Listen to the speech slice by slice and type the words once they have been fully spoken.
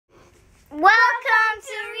Welcome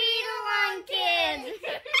to Read-a-Long Kids!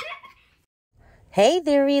 Hey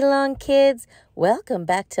there, read-along kids. Welcome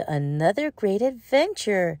back to another great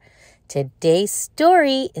adventure. Today's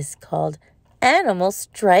story is called Animal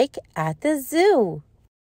Strike at the Zoo.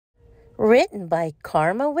 Written by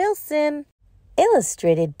Karma Wilson.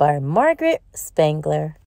 Illustrated by Margaret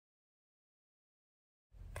Spangler.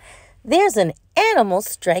 There's an animal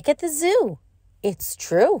strike at the zoo. It's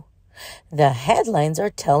true. The headlines are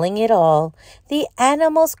telling it all. The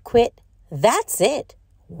animals quit. That's it.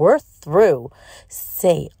 We're through,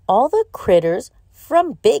 say all the critters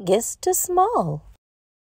from biggest to small.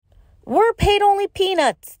 We're paid only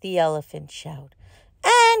peanuts, the elephants shout.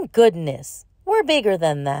 And goodness, we're bigger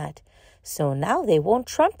than that. So now they won't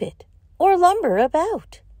trumpet or lumber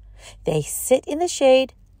about. They sit in the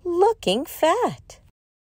shade looking fat.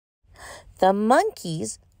 The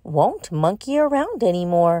monkeys won't monkey around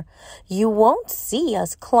anymore. You won't see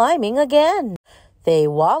us climbing again. They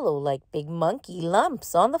wallow like big monkey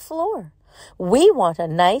lumps on the floor. We want a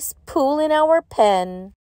nice pool in our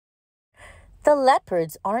pen. The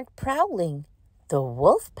leopards aren't prowling. The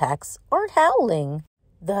wolf packs aren't howling.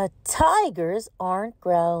 The tigers aren't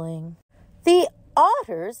growling. The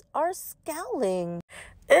otters are scowling.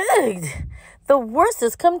 Ugh! The worst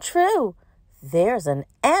has come true. There's an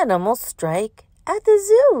animal strike at the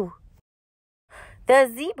zoo.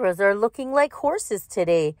 The zebras are looking like horses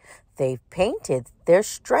today. They've painted their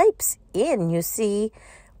stripes in, you see.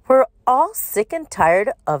 We're all sick and tired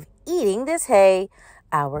of eating this hay.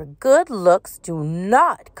 Our good looks do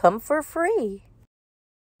not come for free.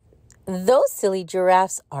 Those silly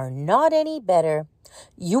giraffes are not any better.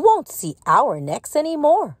 You won't see our necks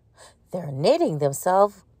anymore. They're knitting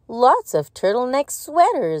themselves lots of turtleneck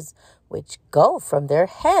sweaters, which go from their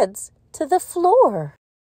heads to the floor.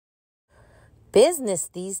 Business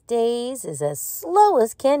these days is as slow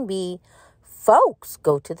as can be. Folks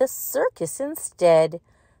go to the circus instead.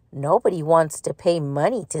 Nobody wants to pay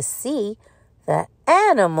money to see the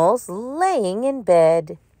animals laying in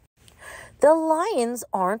bed. The lions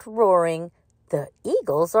aren't roaring. The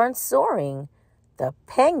eagles aren't soaring. The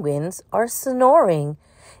penguins are snoring.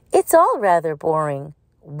 It's all rather boring.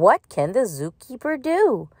 What can the zookeeper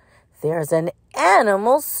do? There's an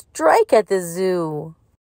animal strike at the zoo.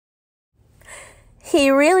 He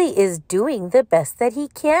really is doing the best that he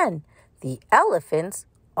can. The elephants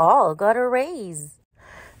all got a raise.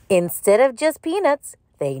 Instead of just peanuts,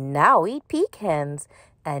 they now eat pecans,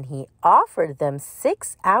 and he offered them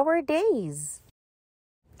 6-hour days.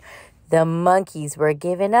 The monkeys were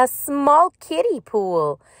given a small kiddie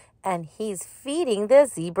pool, and he's feeding the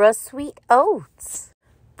zebra sweet oats.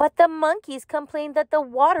 But the monkeys complain that the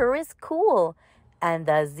water is cool, and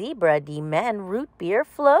the zebra demand root beer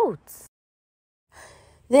floats.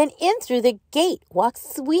 Then in through the gate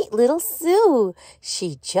walks sweet little Sue.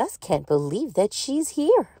 She just can't believe that she's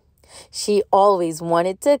here. She always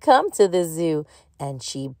wanted to come to the zoo, and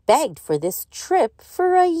she begged for this trip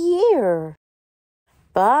for a year.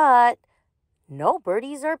 But no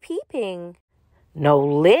birdies are peeping. No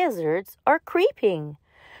lizards are creeping.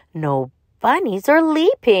 No bunnies are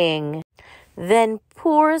leaping. Then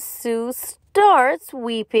poor Sue starts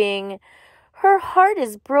weeping. Her heart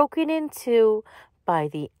is broken in two by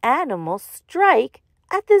the animal strike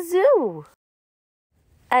at the zoo.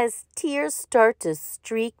 As tears start to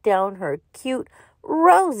streak down her cute,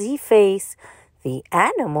 rosy face, the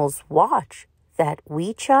animals watch that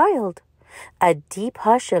wee child. A deep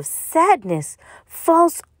hush of sadness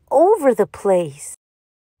falls over the place.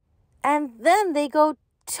 And then they go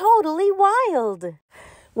totally wild.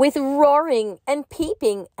 With roaring and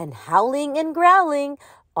peeping and howling and growling,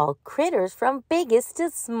 all critters from biggest to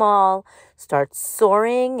small start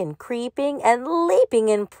soaring and creeping and leaping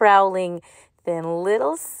and prowling. Then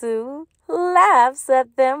little Sue laughs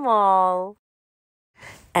at them all.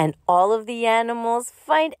 And all of the animals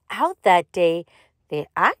find out that day they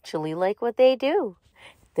actually like what they do.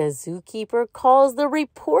 The zookeeper calls the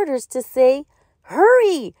reporters to say,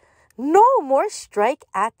 "Hurry! No more strike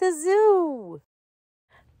at the zoo."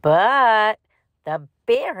 But the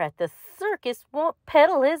bear at the circus won't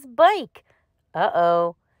pedal his bike.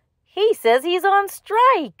 Uh-oh. He says he's on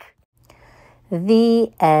strike.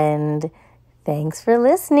 The end. Thanks for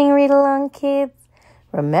listening, Read-a-Long Kids.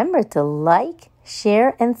 Remember to like,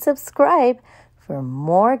 share, and subscribe for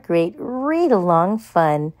more great read-along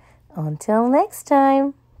fun. Until next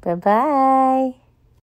time, bye-bye.